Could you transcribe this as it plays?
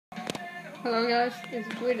Hello guys, it's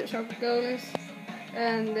Swedish Soccer Goalies,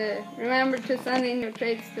 and remember to send in your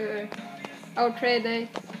trades to our trade day.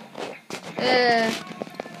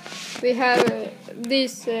 We have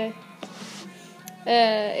these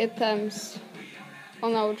items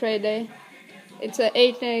on our trade day. It's a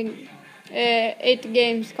 8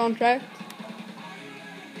 games contract,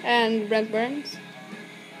 and Brent Burns,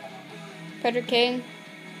 Patrick Kane,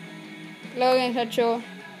 Logan Hatcho,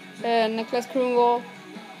 Niklas Kronwall,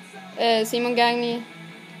 Simon Gagny,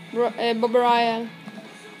 Bob Ryan,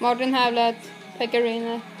 Martin Havlat,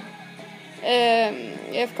 Pekarine,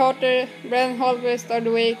 F. Carter, Brennan Holtby, Start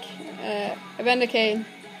the Week, Evander Kane,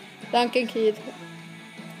 Duncan Keith,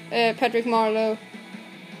 Patrick Marlowe,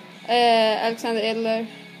 Alexander Edler,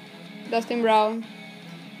 Dustin Brown,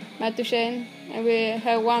 Matt Duchene, and we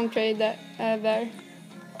have one trade there,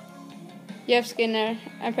 Jeff Skinner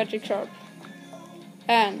and Patrick Sharp,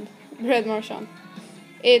 and Brad Marchand.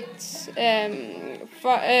 It's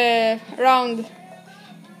around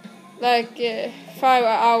like 5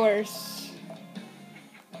 hours.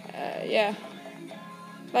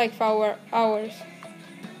 Like 5 hours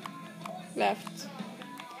left.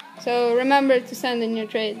 So remember to send in your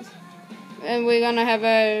trades, and we're gonna have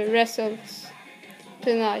results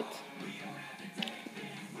tonight.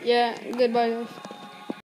 Yeah, goodbye guys.